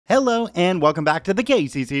Hello and welcome back to the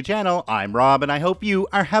KCC channel. I'm Rob and I hope you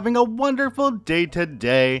are having a wonderful day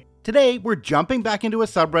today. Today we're jumping back into a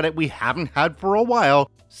subreddit we haven't had for a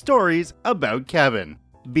while, Stories About Kevin.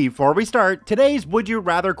 Before we start, today's Would You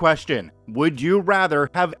Rather question. Would you rather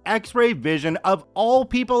have X-ray vision of all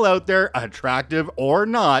people out there, attractive or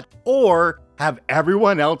not, or have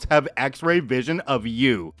everyone else have X-ray vision of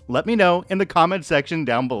you? Let me know in the comment section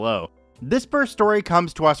down below. This first story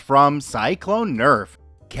comes to us from Cyclone Nerf.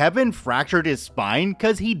 Kevin fractured his spine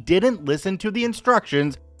because he didn't listen to the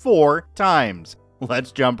instructions 4 times.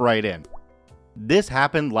 Let's jump right in. This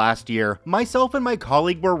happened last year. Myself and my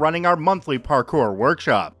colleague were running our monthly parkour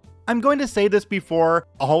workshop. I'm going to say this before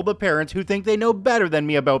all the parents who think they know better than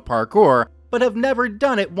me about parkour, but have never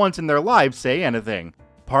done it once in their lives say anything.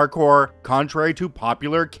 Parkour, contrary to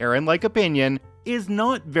popular Karen-like opinion, is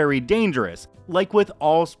not very dangerous. Like with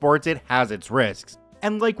all sports, it has its risks.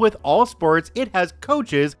 And like with all sports, it has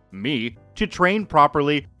coaches, me, to train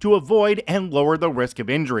properly to avoid and lower the risk of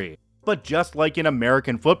injury. But just like in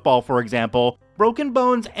American football, for example, broken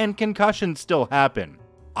bones and concussions still happen.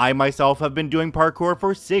 I myself have been doing parkour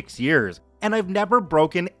for 6 years, and I've never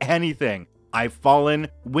broken anything. I've fallen,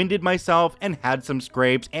 winded myself, and had some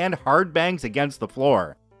scrapes and hard bangs against the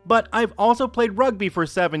floor. But I've also played rugby for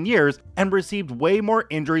 7 years and received way more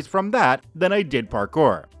injuries from that than I did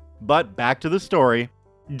parkour. But back to the story.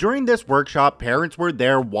 During this workshop, parents were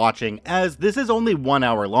there watching, as this is only 1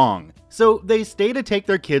 hour long, so they stay to take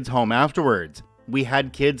their kids home afterwards. We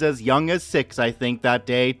had kids as young as 6, I think, that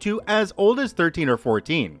day, to as old as 13 or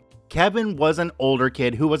 14. Kevin was an older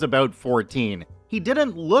kid who was about 14. He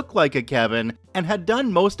didn't look like a Kevin, and had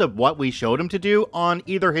done most of what we showed him to do on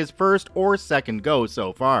either his first or second go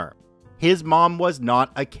so far. His mom was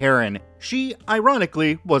not a Karen. She,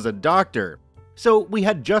 ironically, was a doctor. So we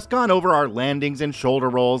had just gone over our landings and shoulder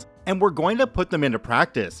rolls, and we're going to put them into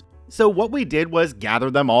practice. So what we did was gather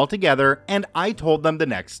them all together, and I told them the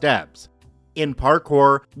next steps. In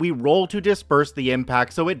parkour, we roll to disperse the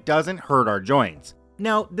impact so it doesn't hurt our joints.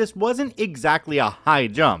 Now, this wasn't exactly a high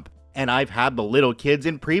jump, and I've had the little kids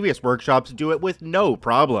in previous workshops do it with no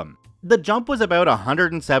problem. The jump was about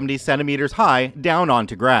 170 centimeters high down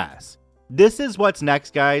onto grass. This is what's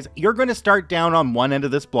next, guys. You're going to start down on one end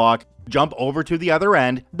of this block, jump over to the other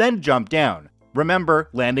end, then jump down. Remember,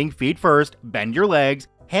 landing feet first, bend your legs,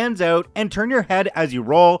 hands out, and turn your head as you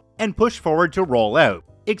roll, and push forward to roll out.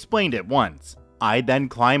 Explained it once. I then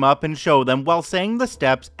climb up and show them while saying the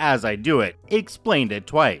steps as I do it. Explained it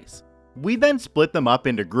twice. We then split them up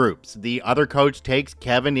into groups. The other coach takes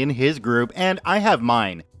Kevin in his group, and I have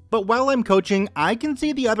mine. But while I'm coaching, I can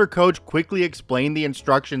see the other coach quickly explain the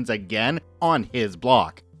instructions again on his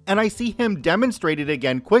block. And I see him demonstrate it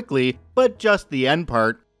again quickly, but just the end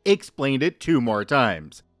part, explained it 2 more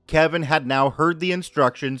times. Kevin had now heard the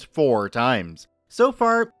instructions 4 times. So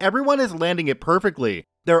far, everyone is landing it perfectly.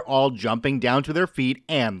 They're all jumping down to their feet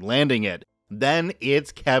and landing it. Then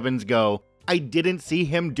it's Kevin's go. I didn't see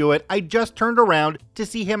him do it, I just turned around to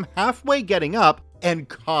see him halfway getting up and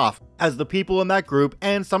cough as the people in that group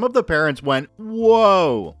and some of the parents went,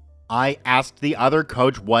 "Whoa!" I asked the other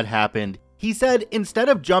coach what happened. He said instead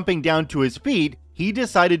of jumping down to his feet, he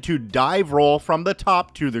decided to dive roll from the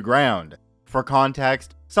top to the ground. For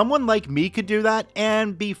context, someone like me could do that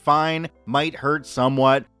and be fine, might hurt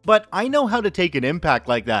somewhat, but I know how to take an impact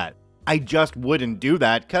like that. I just wouldn't do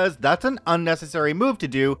that because that's an unnecessary move to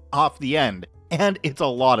do off the end, and it's a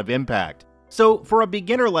lot of impact. So for a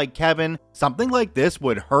beginner like Kevin, something like this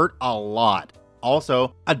would hurt a lot.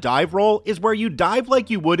 Also, a dive roll is where you dive like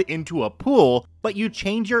you would into a pool, but you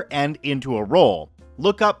change your end into a roll.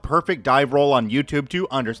 Look up perfect dive roll on YouTube to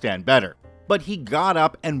understand better. But he got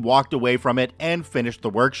up and walked away from it and finished the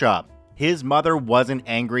workshop. His mother wasn't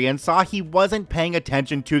angry and saw he wasn't paying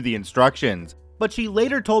attention to the instructions, but she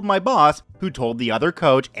later told my boss, who told the other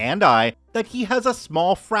coach and I, that he has a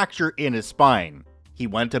small fracture in his spine. He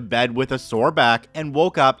went to bed with a sore back and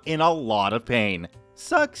woke up in a lot of pain.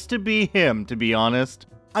 Sucks to be him, to be honest.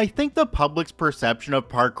 I think the public's perception of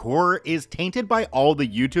parkour is tainted by all the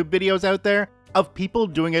YouTube videos out there of people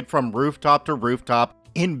doing it from rooftop to rooftop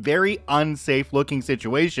in very unsafe looking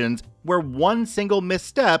situations where one single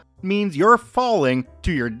misstep means you're falling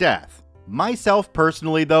to your death. Myself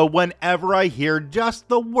personally though, whenever I hear just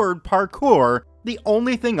the word parkour, the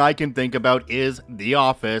only thing I can think about is The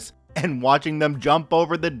Office and watching them jump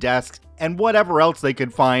over the desks and whatever else they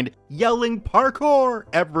could find, yelling parkour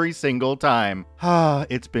every single time.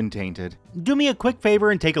 It's been tainted. Do me a quick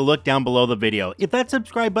favor and take a look down below the video. If that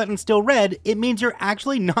subscribe button's still red, it means you're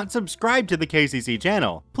actually not subscribed to the KCC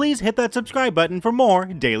channel. Please hit that subscribe button for more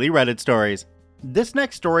daily Reddit stories. This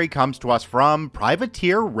next story comes to us from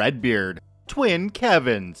Privateer Redbeard, Twin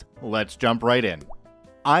Kevins. Let's jump right in.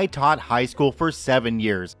 I taught high school for 7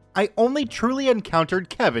 years. I only truly encountered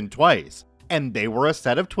Kevin twice, and they were a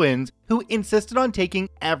set of twins who insisted on taking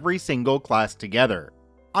every single class together.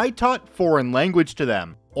 I taught foreign language to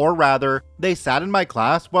them, or rather, they sat in my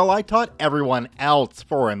class while I taught everyone else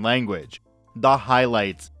foreign language. The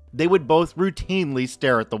highlights: they would both routinely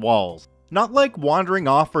stare at the walls. Not like wandering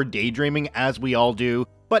off or daydreaming as we all do,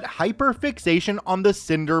 but hyperfixation on the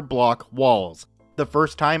cinder block walls. The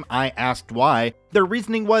first time I asked why, their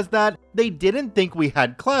reasoning was that they didn't think we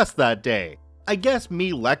had class that day. I guess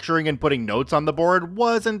me lecturing and putting notes on the board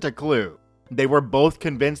wasn't a clue. They were both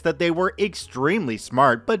convinced that they were extremely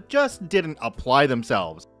smart, but just didn't apply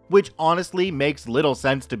themselves, which honestly makes little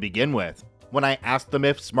sense to begin with. When I asked them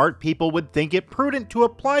if smart people would think it prudent to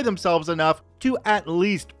apply themselves enough to at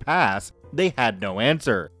least pass, they had no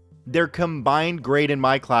answer. Their combined grade in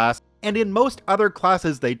my class, and in most other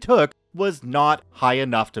classes they took, was not high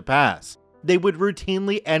enough to pass. They would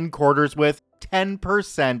routinely end quarters with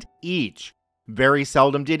 10% each. Very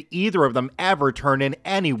seldom did either of them ever turn in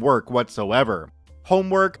any work whatsoever.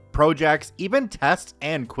 Homework, projects, even tests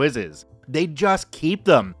and quizzes. They'd just keep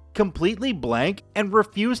them completely blank and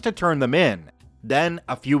refuse to turn them in. Then,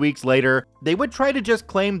 a few weeks later, they would try to just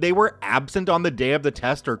claim they were absent on the day of the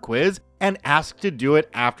test or quiz and ask to do it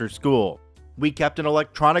after school. We kept an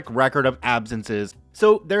electronic record of absences,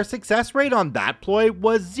 so their success rate on that ploy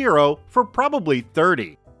was 0 for probably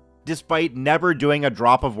 30. Despite never doing a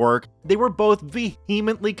drop of work, they were both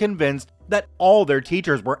vehemently convinced that all their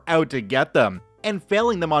teachers were out to get them, and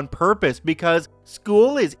failing them on purpose because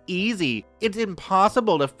school is easy, it's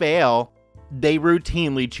impossible to fail. They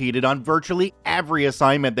routinely cheated on virtually every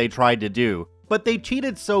assignment they tried to do, but they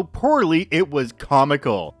cheated so poorly it was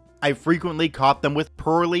comical. I frequently caught them with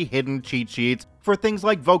poorly hidden cheat sheets for things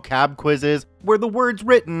like vocab quizzes where the words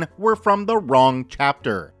written were from the wrong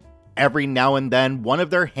chapter. Every now and then, one of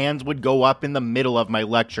their hands would go up in the middle of my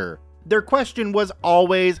lecture. Their question was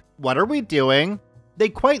always, "What are we doing?" They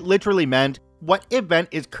quite literally meant, "What event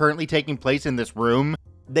is currently taking place in this room?"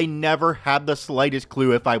 They never had the slightest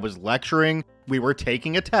clue if I was lecturing, we were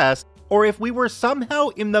taking a test, or if we were somehow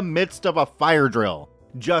in the midst of a fire drill.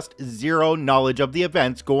 Just zero knowledge of the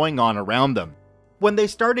events going on around them. When they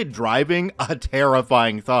started driving, a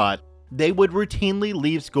terrifying thought, they would routinely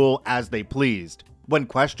leave school as they pleased. When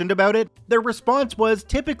questioned about it, their response was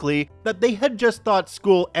typically that they had just thought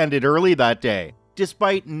school ended early that day,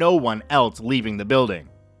 despite no one else leaving the building.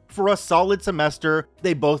 For a solid semester,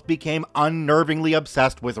 they both became unnervingly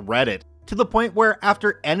obsessed with Reddit, to the point where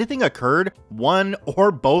after anything occurred, one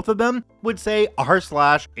or both of them would say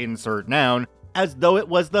r/insert noun as though it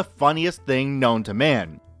was the funniest thing known to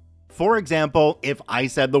man. For example, if I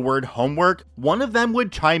said the word homework, one of them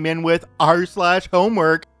would chime in with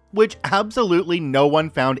r/homework, which absolutely no one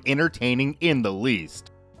found entertaining in the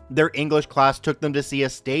least. Their English class took them to see a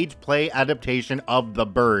stage play adaptation of The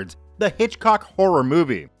Birds, the Hitchcock horror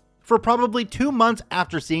movie. For probably 2 months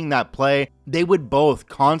after seeing that play, they would both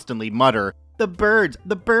constantly mutter, "The birds,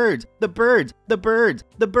 the birds, the birds, the birds,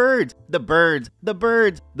 the birds, the birds, the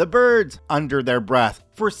birds, the birds," under their breath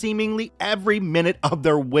for seemingly every minute of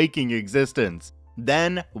their waking existence.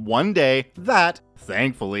 Then, one day, that,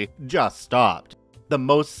 thankfully, just stopped. The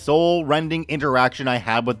most soul-rending interaction I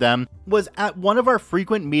had with them was at one of our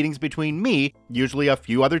frequent meetings between me, usually a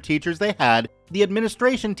few other teachers they had, the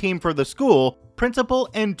administration team for the school, principal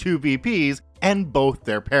and 2 VPs, and both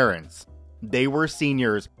their parents. They were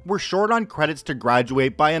seniors, were short on credits to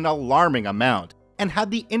graduate by an alarming amount, and had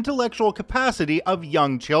the intellectual capacity of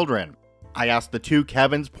young children. I asked the 2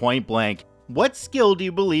 Kevins point blank, "What skill do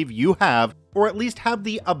you believe you have, or at least have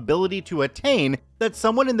the ability to attain, that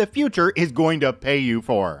someone in the future is going to pay you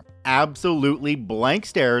for?" Absolutely blank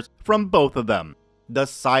stares from both of them. The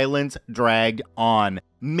silence dragged on.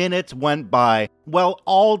 Minutes went by, while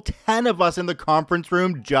all 10 of us in the conference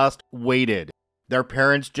room just waited. Their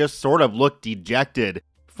parents just sort of looked dejected.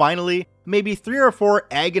 Finally, maybe 3 or 4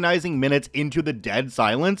 agonizing minutes into the dead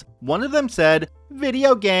silence, one of them said,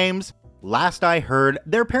 "Video games." Last I heard,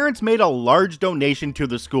 their parents made a large donation to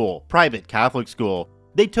the school, private Catholic school.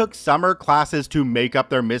 They took summer classes to make up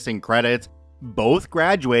their missing credits. Both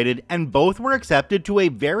graduated, and both were accepted to a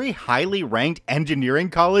very highly ranked engineering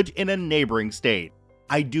college in a neighboring state.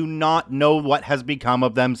 I do not know what has become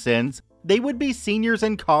of them since. They would be seniors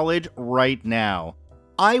in college right now.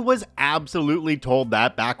 I was absolutely told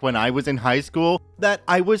that back when I was in high school, that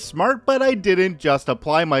I was smart but I didn't just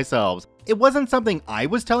apply myself, It wasn't something I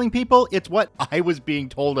was telling people, it's what I was being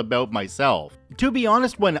told about myself. To be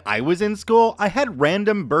honest, when I was in school, I had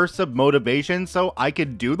random bursts of motivation so I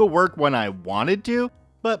could do the work when I wanted to,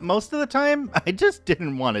 but most of the time, I just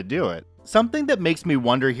didn't want to do it. Something that makes me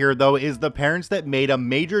wonder here though is the parents that made a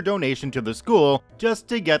major donation to the school just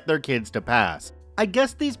to get their kids to pass. I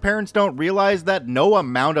guess these parents don't realize that no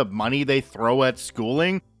amount of money they throw at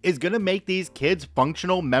schooling is gonna make these kids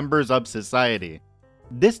functional members of society.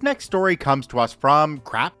 This next story comes to us from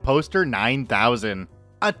Crap Poster 9000,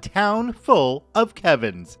 a town full of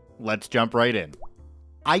Kevins. Let's jump right in.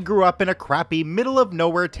 I grew up in a crappy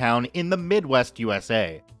middle-of-nowhere town in the Midwest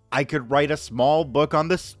USA. I could write a small book on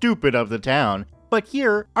the stupid of the town, but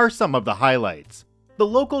here are some of the highlights. The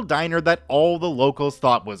local diner that all the locals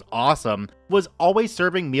thought was awesome was always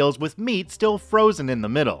serving meals with meat still frozen in the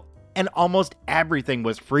middle, and almost everything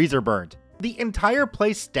was freezer burnt. The entire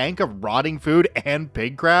place stank of rotting food and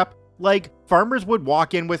pig crap. Like, farmers would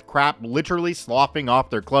walk in with crap literally sloughing off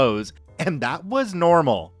their clothes, and that was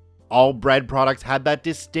normal. All bread products had that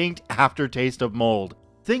distinct aftertaste of mold.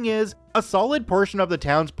 Thing is, a solid portion of the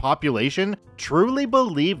town's population truly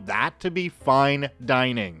believed that to be fine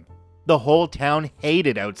dining. The whole town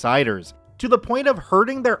hated outsiders, to the point of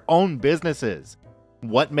hurting their own businesses.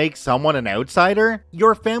 What makes someone an outsider?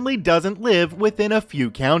 Your family doesn't live within a few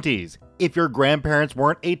counties. If your grandparents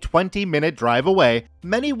weren't a 20-minute drive away,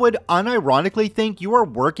 many would unironically think you are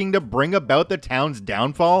working to bring about the town's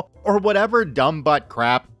downfall or whatever dumb butt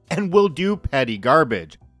crap and will do petty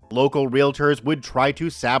garbage. Local realtors would try to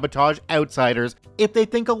sabotage outsiders if they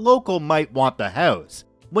think a local might want the house.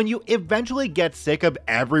 When you eventually get sick of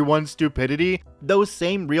everyone's stupidity, those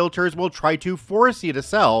same realtors will try to force you to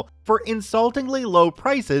sell for insultingly low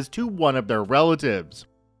prices to one of their relatives.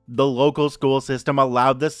 The local school system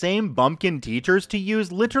allowed the same bumpkin teachers to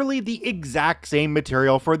use literally the exact same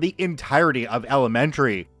material for the entirety of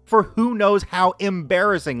elementary, for who knows how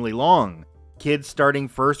embarrassingly long. Kids starting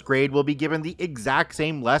first grade will be given the exact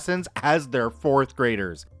same lessons as their fourth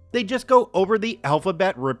graders. They just go over the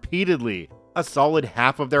alphabet repeatedly. A solid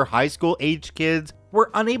half of their high school age kids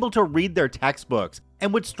were unable to read their textbooks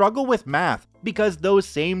and would struggle with math because those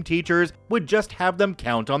same teachers would just have them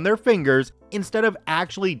count on their fingers instead of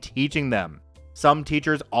actually teaching them. Some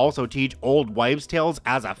teachers also teach old wives' tales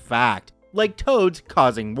as a fact, like toads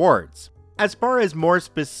causing warts. As far as more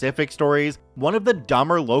specific stories, one of the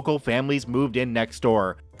dumber local families moved in next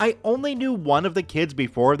door. I only knew one of the kids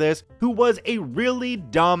before this who was a really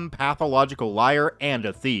dumb pathological liar and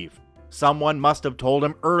a thief. Someone must have told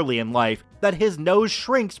him early in life that his nose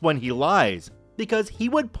shrinks when he lies, because he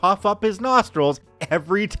would puff up his nostrils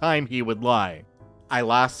every time he would lie. I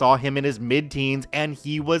last saw him in his mid-teens and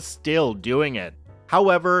he was still doing it.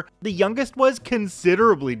 However, the youngest was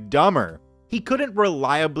considerably dumber. He couldn't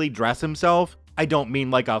reliably dress himself. I don't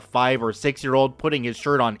mean like a 5 or 6-year-old putting his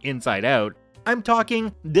shirt on inside out. I'm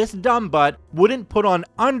talking this dumb butt wouldn't put on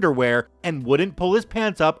underwear and wouldn't pull his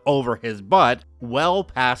pants up over his butt well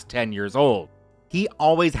past 10 years old. He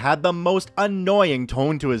always had the most annoying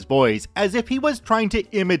tone to his voice, as if he was trying to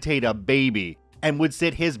imitate a baby, and would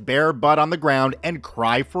sit his bare butt on the ground and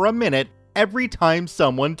cry for a minute every time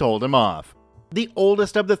someone told him off. The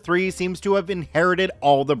oldest of the three seems to have inherited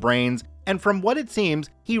all the brains, and from what it seems,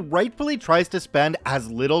 he rightfully tries to spend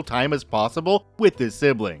as little time as possible with his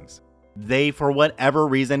siblings. They, for whatever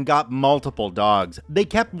reason, got multiple dogs. They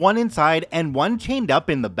kept one inside and one chained up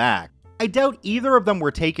in the back. I doubt either of them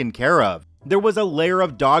were taken care of. There was a layer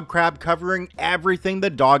of dog crap covering everything the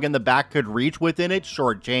dog in the back could reach within its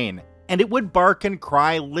short chain, and it would bark and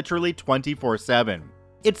cry literally 24/7.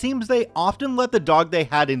 It seems they often let the dog they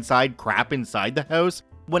had inside crap inside the house.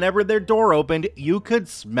 Whenever their door opened, you could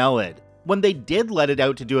smell it. When they did let it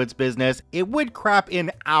out to do its business, it would crap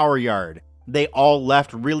in our yard. They all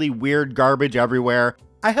left really weird garbage everywhere.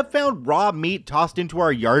 I have found raw meat tossed into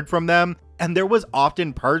our yard from them, and there was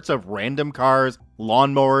often parts of random cars,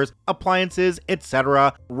 lawnmowers, appliances,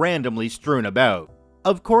 etc. randomly strewn about.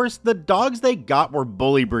 Of course, the dogs they got were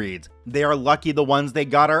bully breeds. They are lucky the ones they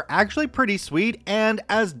got are actually pretty sweet and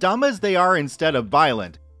as dumb as they are instead of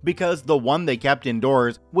violent, because the one they kept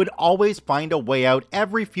indoors would always find a way out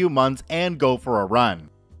every few months and go for a run.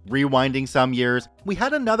 Rewinding some years, we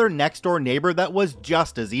had another next door neighbor that was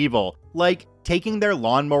just as evil, like taking their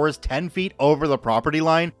lawnmowers 10 feet over the property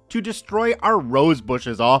line to destroy our rose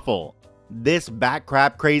bushes awful. This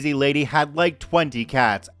backcrap crazy lady had like 20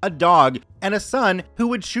 cats, a dog, and a son who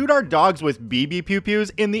would shoot our dogs with BB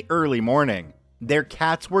pew-pews in the early morning. Their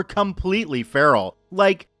cats were completely feral,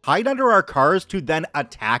 like hide under our cars to then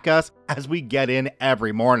attack us as we get in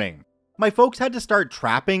every morning. My folks had to start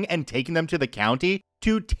trapping and taking them to the county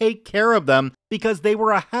to take care of them because they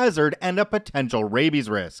were a hazard and a potential rabies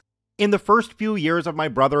risk. In the first few years of my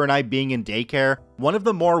brother and I being in daycare, one of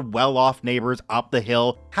the more well-off neighbors up the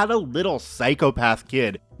hill had a little psychopath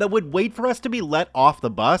kid that would wait for us to be let off the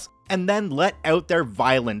bus and then let out their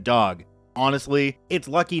violent dog. Honestly, it's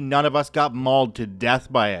lucky none of us got mauled to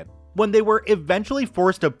death by it. When they were eventually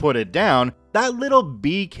forced to put it down, that little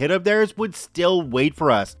bee kid of theirs would still wait for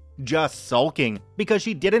us, just sulking because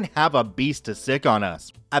she didn't have a beast to sick on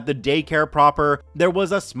us. At the daycare proper, there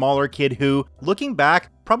was a smaller kid who, looking back,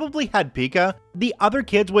 probably had pica. The other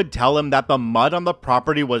kids would tell him that the mud on the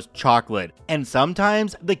property was chocolate, and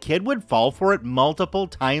sometimes the kid would fall for it multiple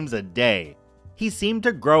times a day. He seemed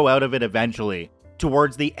to grow out of it eventually.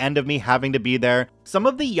 Towards the end of me having to be there, some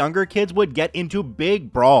of the younger kids would get into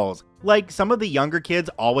big brawls, like some of the younger kids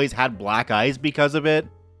always had black eyes because of it.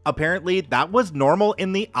 Apparently, that was normal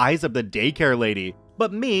in the eyes of the daycare lady,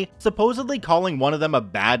 but me supposedly calling one of them a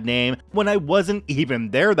bad name when I wasn't even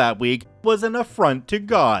there that week was an affront to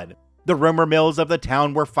God. The rumor mills of the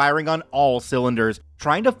town were firing on all cylinders,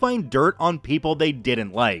 trying to find dirt on people they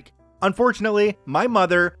didn't like. Unfortunately, my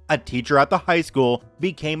mother, a teacher at the high school,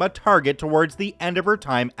 became a target towards the end of her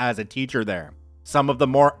time as a teacher there. Some of the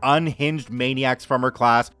more unhinged maniacs from her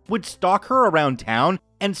class would stalk her around town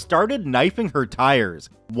and started knifing her tires.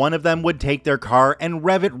 One of them would take their car and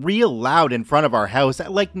rev it real loud in front of our house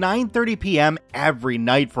at like 9:30 p.m. every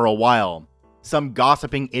night for a while. Some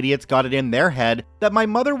gossiping idiots got it in their head that my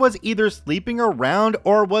mother was either sleeping around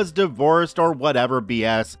or was divorced or whatever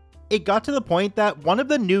BS. It got to the point that one of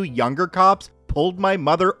the new younger cops pulled my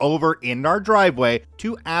mother over in our driveway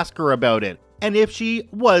to ask her about it and if she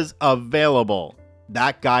was available.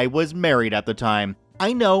 That guy was married at the time.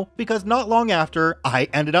 I know because not long after, I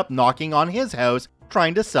ended up knocking on his house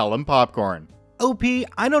trying to sell him popcorn. OP,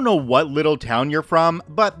 I don't know what little town you're from,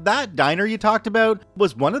 but that diner you talked about,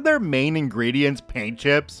 was one of their main ingredients paint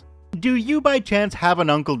chips? Do you by chance have an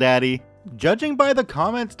Uncle Daddy? Judging by the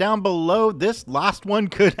comments down below, this last one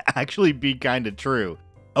could actually be kinda true.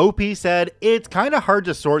 OP said, it's kinda hard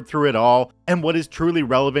to sort through it all and what is truly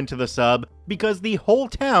relevant to the sub because the whole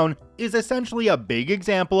town is essentially a big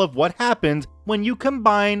example of what happens when you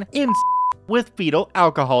combine with fetal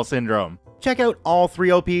alcohol syndrome. Check out all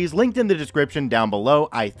 3 OPs linked in the description down below.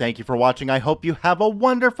 I thank you for watching. I hope you have a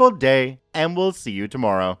wonderful day and we'll see you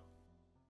tomorrow.